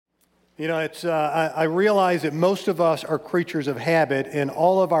I realize that most of us are creatures of habit, and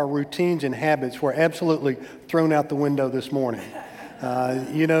all of our routines and habits were absolutely thrown out the window this morning.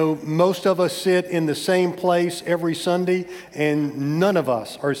 Most of us sit in the same place every Sunday, and none of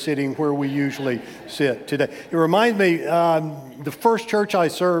us are sitting where we usually sit today. It reminds me, the first church I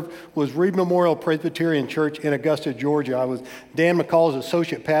served was Reed Memorial Presbyterian Church in Augusta, Georgia. I was Dan McCall's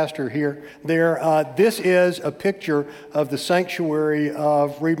associate pastor there. This is a picture of the sanctuary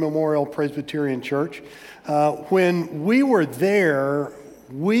of Reed Memorial Presbyterian Church. When we were there,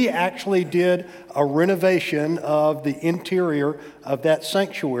 we actually did a renovation of the interior of that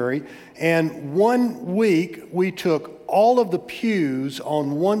sanctuary, and one week we took all of the pews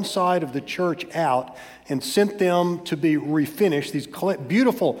on one side of the church out and sent them to be refinished, these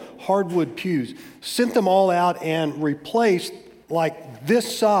beautiful hardwood pews, sent them all out and replaced like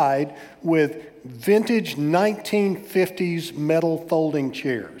this side with vintage 1950s metal folding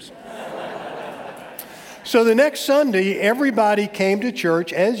chairs. So the next Sunday, everybody came to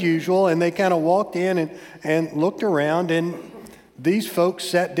church as usual, and they kind of walked in and looked around, and these folks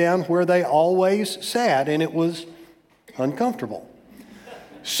sat down where they always sat, and it was uncomfortable.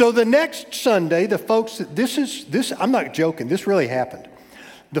 So the next Sunday, the folks, I'm not joking, this really happened.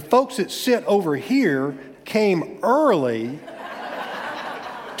 The folks that sit over here came early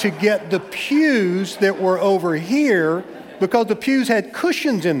to get the pews that were over here because the pews had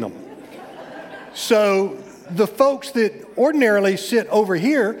cushions in them. So the folks that ordinarily sit over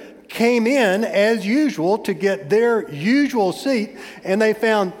here came in as usual to get their usual seat, and they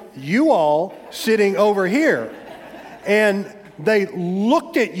found you all sitting over here. And they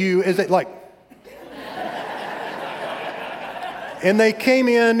looked at you as and they came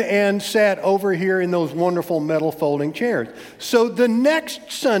in and sat over here in those wonderful metal folding chairs. So the next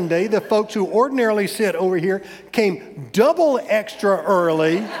Sunday, the folks who ordinarily sit over here came double extra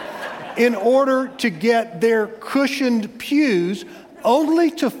early in order to get their cushioned pews, only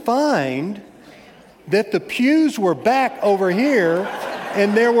to find that the pews were back over here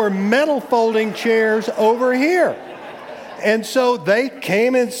and there were metal folding chairs over here. And so they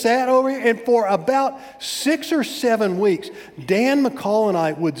came and sat over here, and for about 6 or 7 weeks, Dan McCall and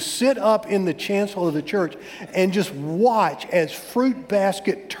I would sit up in the chancel of the church and just watch as fruit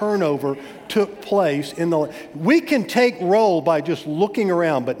basket turnover took place. We can take roll by just looking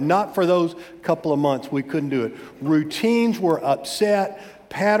around, but not for those couple of months. We couldn't do it. Routines were upset,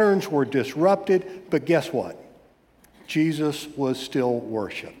 patterns were disrupted, but guess what? Jesus was still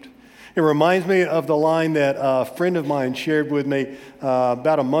worshiped. It reminds me of the line that a friend of mine shared with me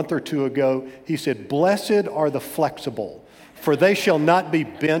about a month or two ago. He said, "Blessed are the flexible, for they shall not be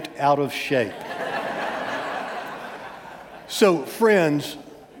bent out of shape." So, friends,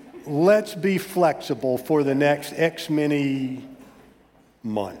 let's be flexible for the next X many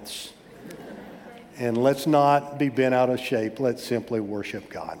months. And let's not be bent out of shape. Let's simply worship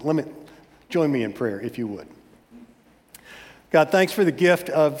God. Join me in prayer, if you would. God, thanks for the gift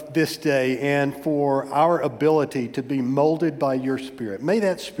of this day and for our ability to be molded by your Spirit. May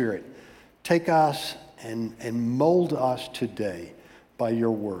that Spirit take us and mold us today by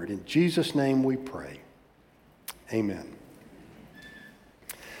your word. In Jesus' name we pray. Amen.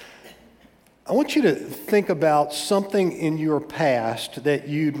 I want you to think about something in your past that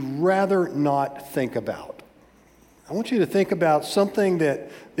you'd rather not think about. I want you to think about something that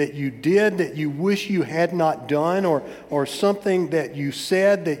you did that you wish you had not done, or something that you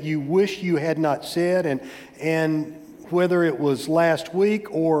said that you wish you had not said, and whether it was last week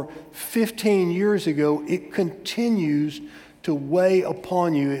or 15 years ago, it continues to weigh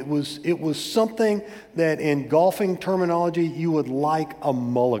upon you. It was something that in golfing terminology you would like a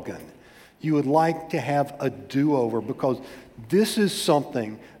mulligan. You would like to have a do-over, because this is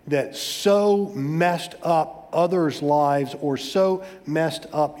something that so messed up others' lives or so messed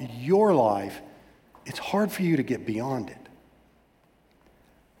up your life, it's hard for you to get beyond it.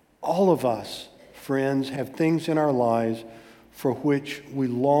 All of us, friends, have things in our lives for which we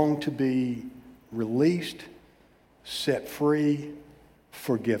long to be released, set free,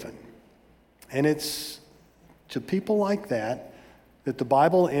 forgiven. And it's to people like that the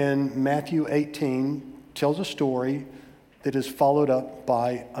Bible in Matthew 18 tells a story that is followed up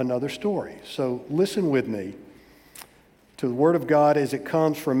by another story. So listen with me to the Word of God as it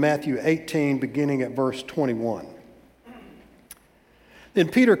comes from Matthew 18, beginning at verse 21. Then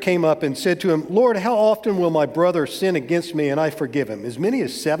Peter came up and said to him, "Lord, how often will my brother sin against me and I forgive him? As many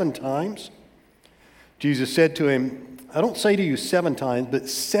as 7 times?" Jesus said to him, "I don't say to you 7 times, but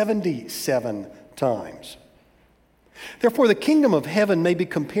 77 times. Therefore the kingdom of heaven may be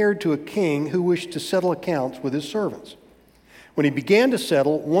compared to a king who wished to settle accounts with his servants. When he began to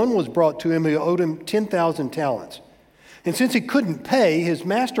settle, one was brought to him who owed him 10,000 talents. And since he couldn't pay, his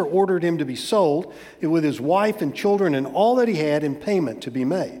master ordered him to be sold with his wife and children and all that he had in payment to be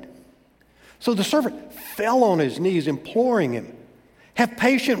made. So the servant fell on his knees, imploring him, "Have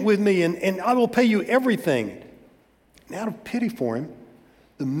patience with me, and I will pay you everything." And out of pity for him,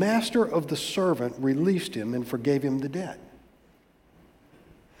 the master of the servant released him and forgave him the debt.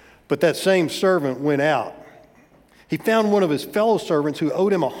 But that same servant went out. He found one of his fellow servants who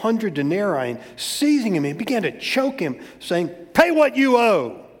owed him 100 denarii, and seizing him, he began to choke him, saying, "Pay what you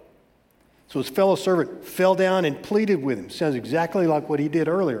owe." So his fellow servant fell down and pleaded with him. Sounds exactly like what he did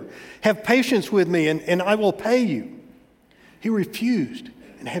earlier. "Have patience with me, and I will pay you." He refused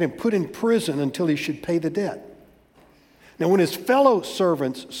and had him put in prison until he should pay the debt. Now, when his fellow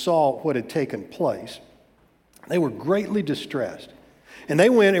servants saw what had taken place, they were greatly distressed. And they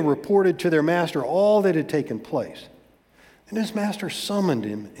went and reported to their master all that had taken place. And his master summoned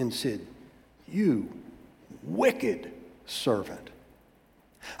him and said, "You wicked servant,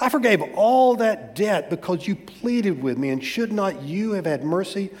 I forgave all that debt because you pleaded with me, and should not you have had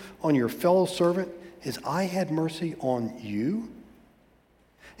mercy on your fellow servant as I had mercy on you?"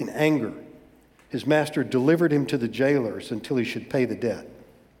 In anger, his master delivered him to the jailers until he should pay the debt.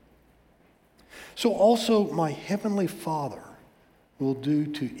 So also my heavenly Father will do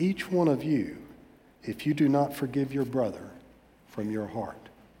to each one of you if you do not forgive your brother from your heart.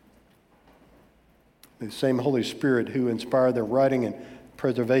 The same Holy Spirit who inspired the writing and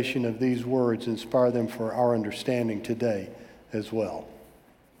preservation of these words inspire them for our understanding today as well.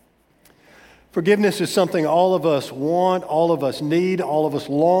 Forgiveness is something all of us want, all of us need, all of us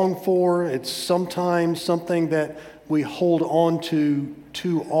long for. It's sometimes something that we hold on to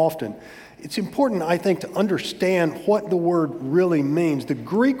too often. It's important, I think, to understand what the word really means. The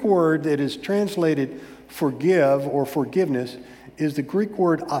Greek word that is translated forgive or forgiveness is the Greek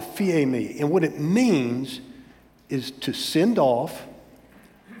word aphiemi. And what it means is to send off,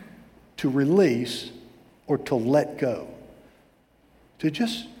 to release, or to let go. To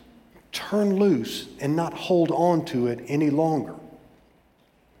just turn loose and not hold on to it any longer.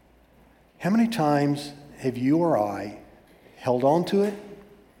 How many times have you or I held on to it,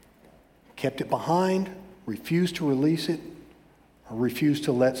 kept it behind, refused to release it, or refused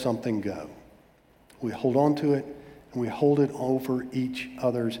to let something go? We hold on to it, and we hold it over each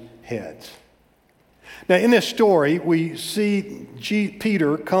other's heads. Now, in this story, we see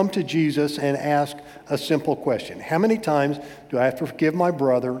Peter come to Jesus and ask a simple question. How many times do I have to forgive my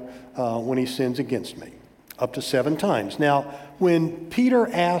brother when he sins against me? Up to 7 times. Now, when Peter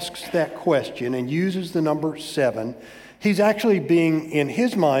asks that question and uses the number 7, he's actually being, in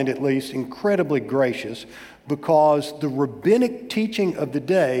his mind at least, incredibly gracious, because the rabbinic teaching of the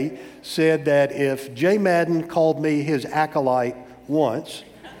day said that if Jay Madden called me his acolyte once,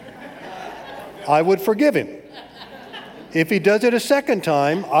 I would forgive him. If he does it a second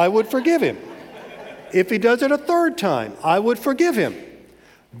time, I would forgive him. If he does it a third time, I would forgive him,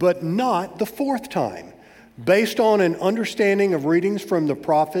 but not the 4th time. Based on an understanding of readings from the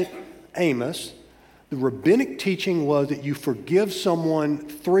prophet Amos, the rabbinic teaching was that you forgive someone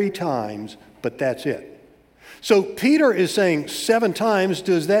 3 times, but that's it. So Peter is saying 7 times.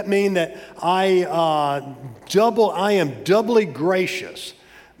 Does that mean that I am doubly gracious?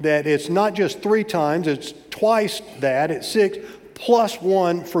 That it's not just 3 times, it's twice that, it's 6, plus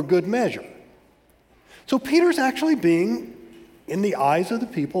 1 for good measure. So Peter's actually being, in the eyes of the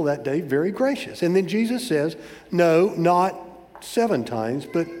people that day, very gracious. And then Jesus says, no, not 7 times,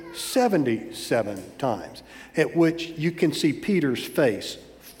 but 77 times, at which you can see Peter's face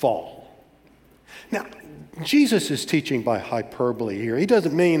fall. Now, Jesus is teaching by hyperbole here. He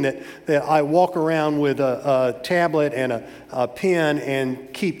doesn't mean that I walk around with a tablet and a pen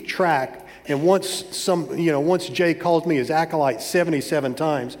and keep track. And once Jay calls me his acolyte 77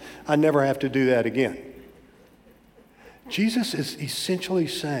 times, I never have to do that again. Jesus is essentially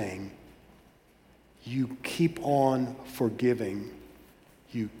saying, you keep on forgiving.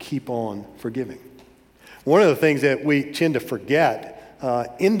 You keep on forgiving. One of the things that we tend to forget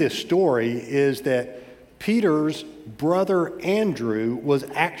in this story is that Peter's brother Andrew was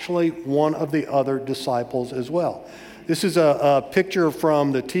actually one of the other disciples as well. This is a picture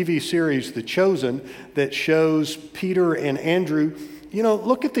from the TV series The Chosen that shows Peter and Andrew. You know,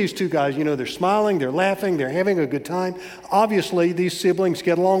 look at these 2 guys. You know, they're smiling, they're laughing, they're having a good time. Obviously, these siblings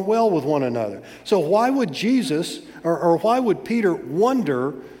get along well with one another. So why would Jesus, or why would Peter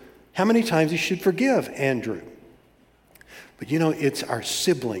wonder how many times he should forgive Andrew? But you know, it's our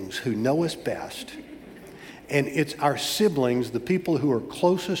siblings who know us best. And it's our siblings, the people who are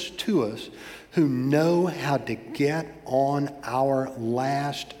closest to us, who know how to get on our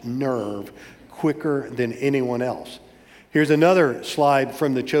last nerve quicker than anyone else. Here's another slide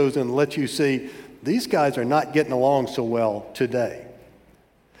from The Chosen that lets you see these guys are not getting along so well today.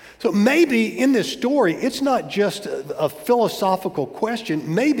 So maybe in this story, it's not just a philosophical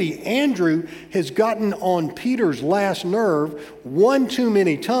question. Maybe Andrew has gotten on Peter's last nerve one too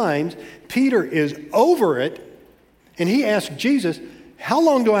many times. Peter is over it, and he asks Jesus, how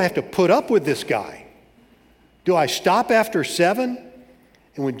long do I have to put up with this guy? Do I stop after 7?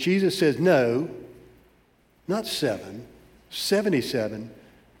 And when Jesus says no, not 7, 77,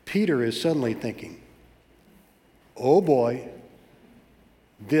 Peter is suddenly thinking, oh boy,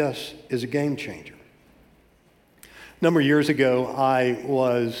 this is a game changer. A number of years ago, I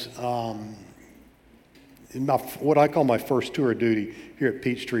was in what I call my first tour of duty here at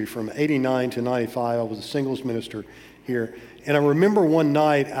Peachtree. From 89 to 95, I was a singles minister here. And I remember one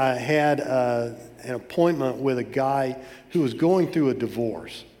night I had an appointment with a guy who was going through a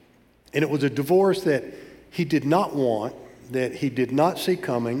divorce. And it was a divorce that he did not want, that he did not see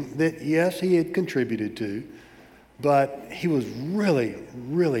coming, that yes, he had contributed to. But he was really,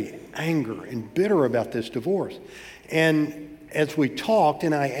 really angry and bitter about this divorce. And as we talked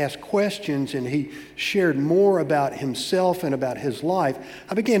and I asked questions and he shared more about himself and about his life,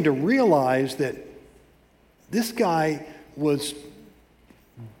 I began to realize that this guy was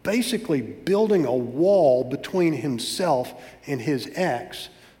basically building a wall between himself and his ex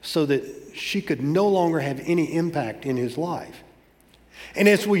so that she could no longer have any impact in his life. And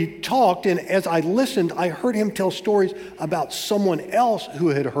as we talked and as I listened, I heard him tell stories about someone else who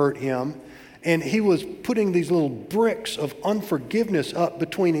had hurt him, and he was putting these little bricks of unforgiveness up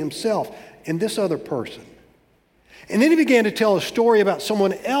between himself and this other person. And then he began to tell a story about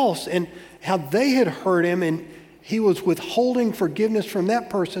someone else and how they had hurt him, and he was withholding forgiveness from that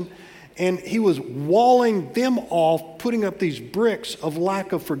person, and he was walling them off, putting up these bricks of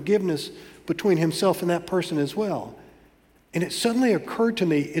lack of forgiveness between himself and that person as well. And it suddenly occurred to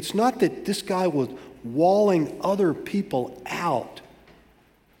me, it's not that this guy was walling other people out,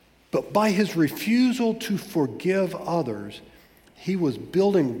 but by his refusal to forgive others, he was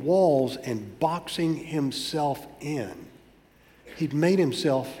building walls and boxing himself in. He'd made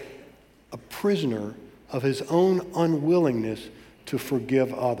himself a prisoner of his own unwillingness to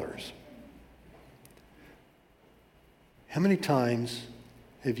forgive others. How many times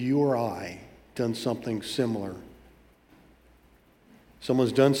have you or I done something similar?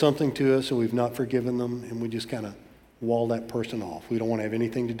 Someone's done something to us and we've not forgiven them, and we just kind of wall that person off. We don't want to have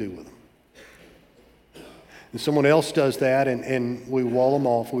anything to do with them. And someone else does that and we wall them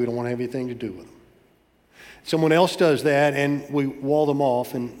off and we don't want to have anything to do with them. Someone else does that and we wall them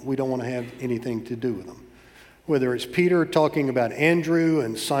off and we don't want to have anything to do with them. Whether it's Peter talking about Andrew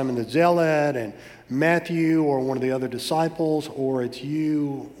and Simon the Zealot and Matthew or one of the other disciples, or it's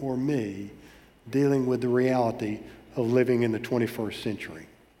you or me dealing with the reality of living in the 21st century.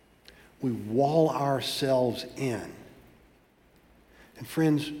 We wall ourselves in. And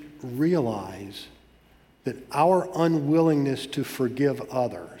friends, realize that our unwillingness to forgive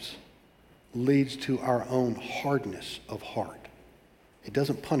others leads to our own hardness of heart. It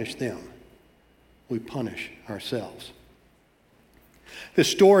doesn't punish them. We punish ourselves. The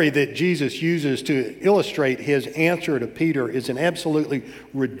story that Jesus uses to illustrate his answer to Peter is an absolutely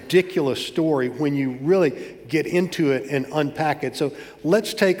ridiculous story when you really get into it and unpack it. So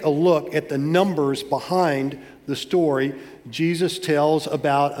let's take a look at the numbers behind the story. Jesus tells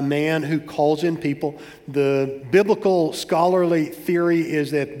about a man who calls in people. The biblical scholarly theory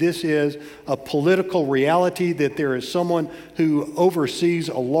is that this is a political reality, that there is someone who oversees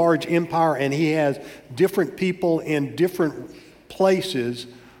a large empire and he has different people in different places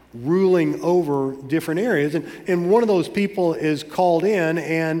ruling over different areas. And one of those people is called in,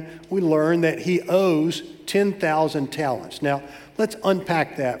 and we learn that he owes 10,000 talents. Now, let's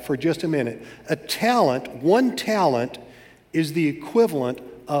unpack that for just a minute. A talent, one talent, is the equivalent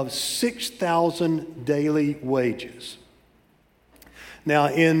of 6,000 daily wages. Now,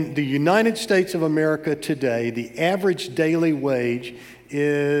 in the United States of America today, the average daily wage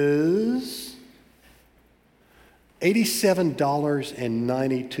is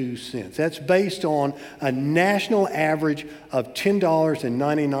 $87.92. That's based on a national average of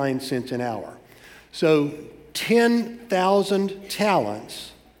 $10.99 an hour. So 10,000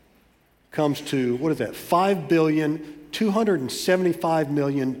 talents comes to, what is that,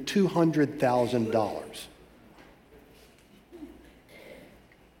 $5,275,200,000.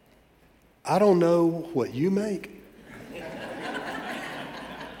 I don't know what you make.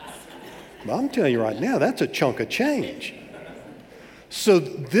 But I'm telling you right now, that's a chunk of change. So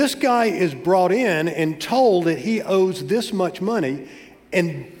this guy is brought in and told that he owes this much money,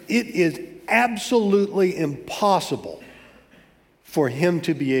 and it is absolutely impossible for him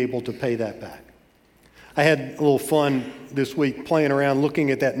to be able to pay that back. I had a little fun this week playing around looking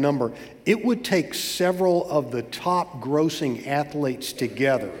at that number. It would take several of the top grossing athletes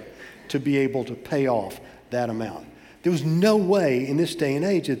together to be able to pay off that amount. There was no way in this day and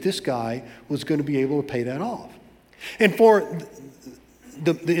age that this guy was going to be able to pay that off. And for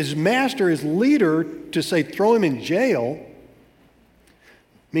his master, his leader, to say throw him in jail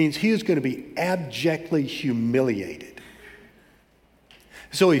means he is going to be abjectly humiliated.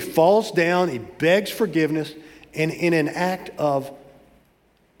 So he falls down, he begs forgiveness, and in an act of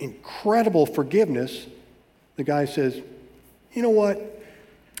incredible forgiveness, the guy says, you know what?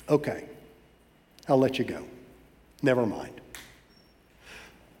 Okay, I'll let you go. Never mind.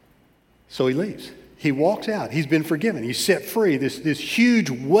 So he leaves. He walks out. He's been forgiven. He's set free. This huge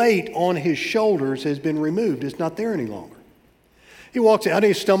weight on his shoulders has been removed. It's not there any longer. He walks out and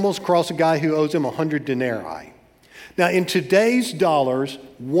he stumbles across a guy who owes him 100 denarii. Now, in today's dollars,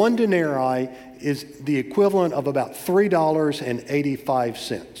 1 denarii is the equivalent of about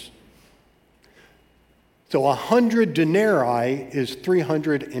 $3.85. So 100 denarii is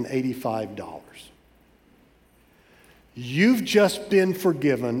 $385. You've just been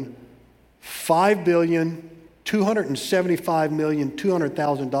forgiven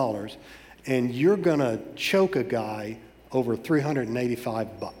 $5,275,200,000, and you're going to choke a guy over $385.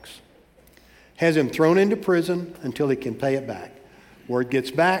 Has him thrown into prison until he can pay it back. Word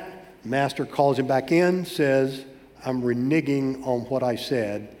gets back, master calls him back in, says, I'm reneging on what I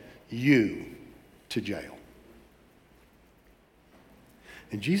said, you to jail.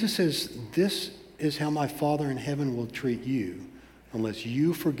 And Jesus says, this is how my Father in heaven will treat you unless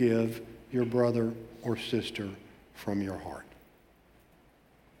you forgive your brother or sister from your heart.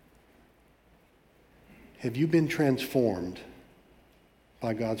 Have you been transformed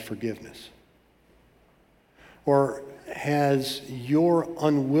by God's forgiveness? Or has your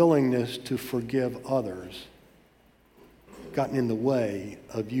unwillingness to forgive others gotten in the way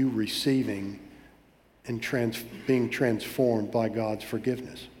of you receiving and being transformed by God's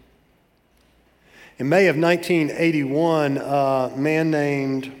forgiveness? In May of 1981, a man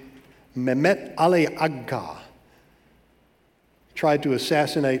named Mehmet Ali Agca tried to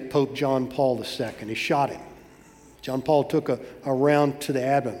assassinate Pope John Paul II. He shot him. John Paul took a round to the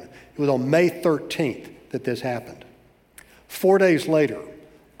abdomen. It was on May 13th that this happened. 4 days later,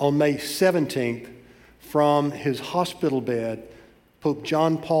 on May 17th, from his hospital bed, Pope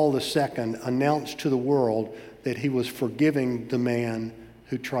John Paul II announced to the world that he was forgiving the man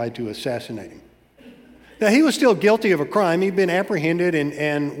who tried to assassinate him. Now, he was still guilty of a crime. He'd been apprehended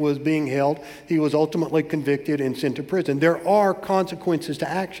and was being held. He was ultimately convicted and sent to prison. There are consequences to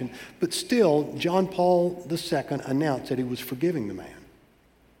action, but still, John Paul II announced that he was forgiving the man.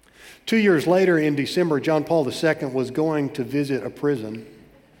 2 years later, in December, John Paul II was going to visit a prison,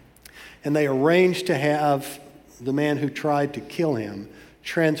 and they arranged to have the man who tried to kill him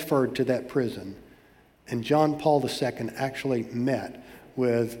transferred to that prison. And John Paul II actually met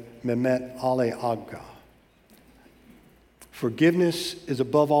with Mehmet Ali Agca. Forgiveness is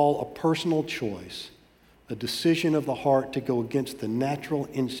above all a personal choice, a decision of the heart to go against the natural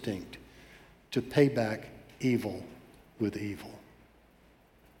instinct to pay back evil with evil.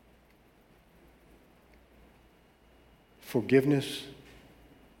 Forgiveness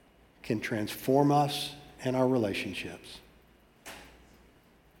can transform us and our relationships.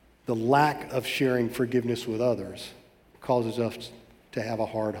 The lack of sharing forgiveness with others causes us to have a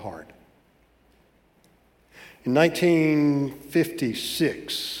hard heart. In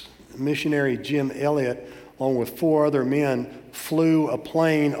 1956, missionary Jim Elliot, along with 4 other men, flew a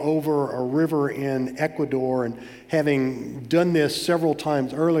plane over a river in Ecuador, and having done this several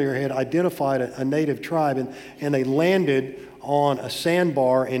times earlier, had identified a native tribe, and they landed on a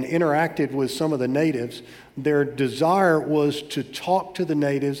sandbar and interacted with some of the natives. Their desire was to talk to the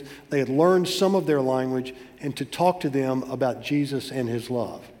natives. They had learned some of their language, and to talk to them about Jesus and his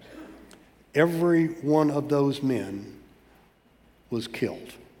love. Every one of those men was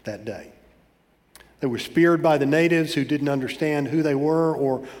killed that day. They were speared by the natives who didn't understand who they were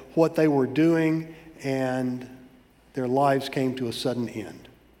or what they were doing, and their lives came to a sudden end.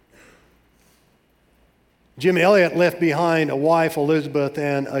 Jim Elliot left behind a wife, Elizabeth,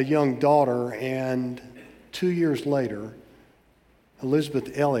 and a young daughter, and 2 years later,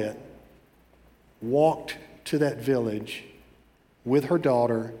 Elizabeth Elliot walked to that village with her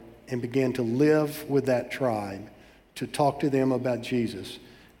daughter and began to live with that tribe, to talk to them about Jesus,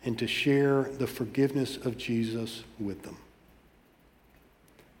 and to share the forgiveness of Jesus with them.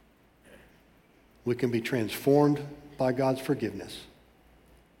 We can be transformed by God's forgiveness.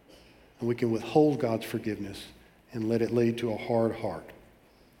 And we can withhold God's forgiveness and let it lead to a hard heart.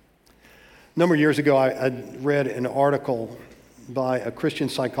 A number of years ago, I read an article by a Christian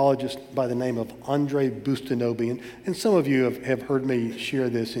psychologist by the name of Andre Bustanobi, and some of you have heard me share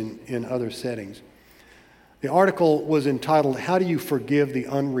this in other settings. The article was entitled, "How Do You Forgive the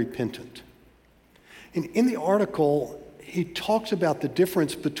Unrepentant?" And in the article, he talks about the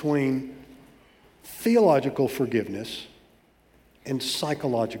difference between theological forgiveness and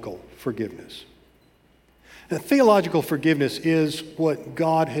psychological forgiveness. Now, theological forgiveness is what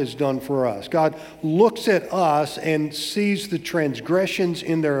God has done for us. God looks at us and sees the transgressions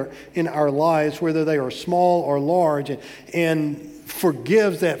in our lives, whether they are small or large, and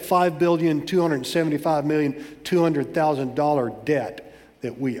forgives that $5,275,200,000 debt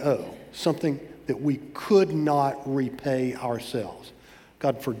that we owe, something that we could not repay ourselves.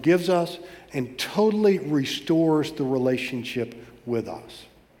 God forgives us and totally restores the relationship with us.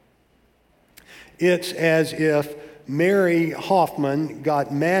 It's as if Mary Hoffman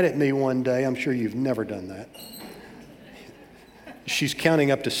got mad at me one day. I'm sure you've never done that. She's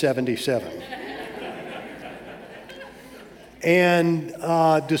counting up to 77. And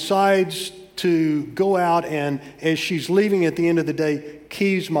decides to go out and, as she's leaving at the end of the day,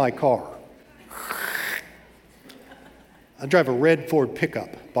 keys my car. I drive a red Ford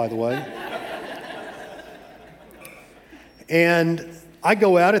pickup, by the way. And I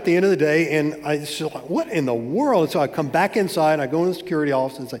go out at the end of the day, and I say, what in the world? And so I come back inside, and I go in the security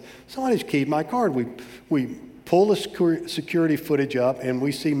office and say, somebody's keyed my car. We pull the security footage up, and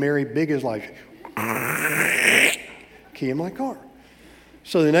we see Mary big as life, key in my car.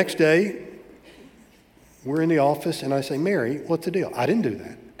 So the next day, we're in the office, and I say, Mary, what's the deal? I didn't do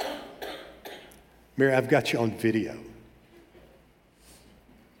that. Mary, I've got you on video.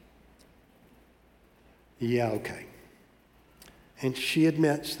 Yeah, okay. And she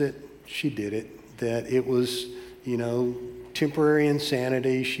admits that she did it, that it was, temporary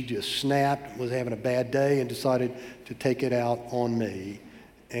insanity. She just snapped, was having a bad day, and decided to take it out on me.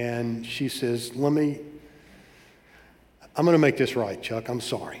 And she says, I'm going to make this right, Chuck. I'm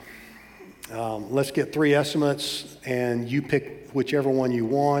sorry. Let's get 3 estimates, and you pick whichever one you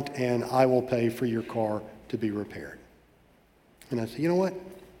want, and I will pay for your car to be repaired. And I said, you know what?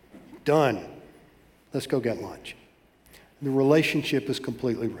 Done. Let's go get lunch. The relationship is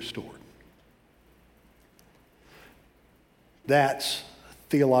completely restored. That's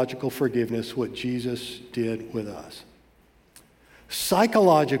theological forgiveness, what Jesus did with us.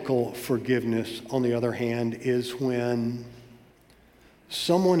 Psychological forgiveness, on the other hand, is when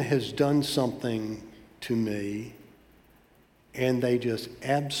someone has done something to me and they just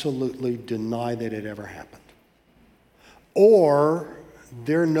absolutely deny that it ever happened. Or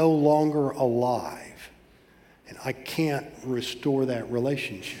they're no longer alive. And I can't restore that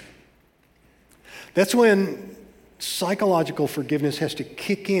relationship. That's when psychological forgiveness has to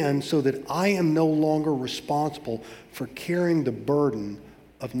kick in so that I am no longer responsible for carrying the burden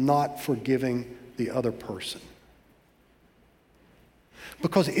of not forgiving the other person.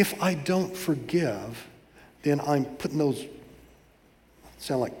 Because if I don't forgive, then I'm putting those,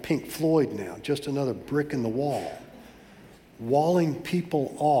 sound like Pink Floyd now, just another brick in the wall. Walling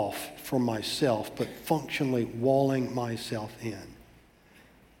people off from myself, but functionally walling myself in.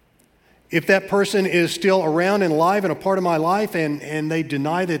 If that person is still around and alive and a part of my life and they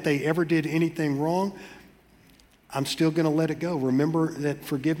deny that they ever did anything wrong, I'm still going to let it go. Remember that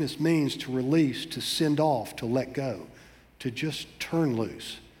forgiveness means to release, to send off, to let go, to just turn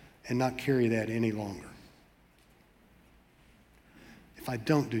loose and not carry that any longer. If I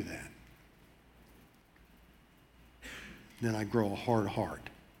don't do that, then I grow a hard heart.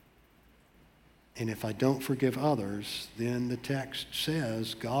 And if I don't forgive others, then the text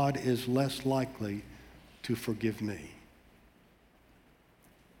says God is less likely to forgive me.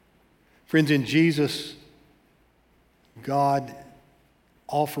 Friends, in Jesus, God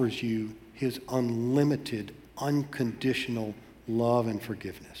offers you his unlimited, unconditional love and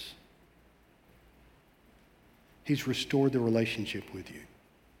forgiveness. He's restored the relationship with you.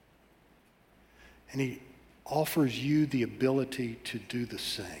 And he offers you the ability to do the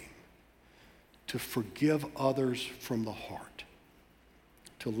same, to forgive others from the heart,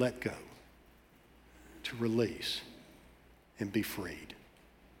 to let go, to release, and be freed.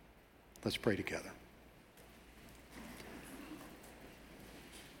 Let's pray together.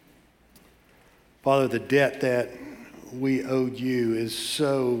 Father, the debt that we owed you is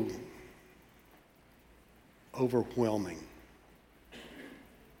so overwhelming.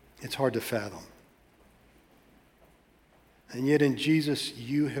 It's hard to fathom. And yet in Jesus,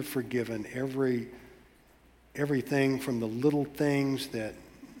 you have forgiven everything from the little things that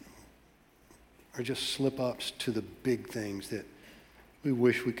are just slip-ups to the big things that we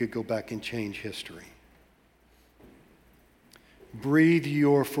wish we could go back and change history. Breathe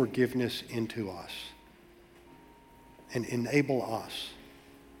your forgiveness into us and enable us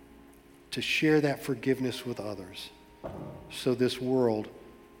to share that forgiveness with others so this world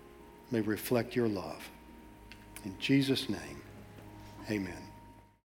may reflect your love. In Jesus' name, amen.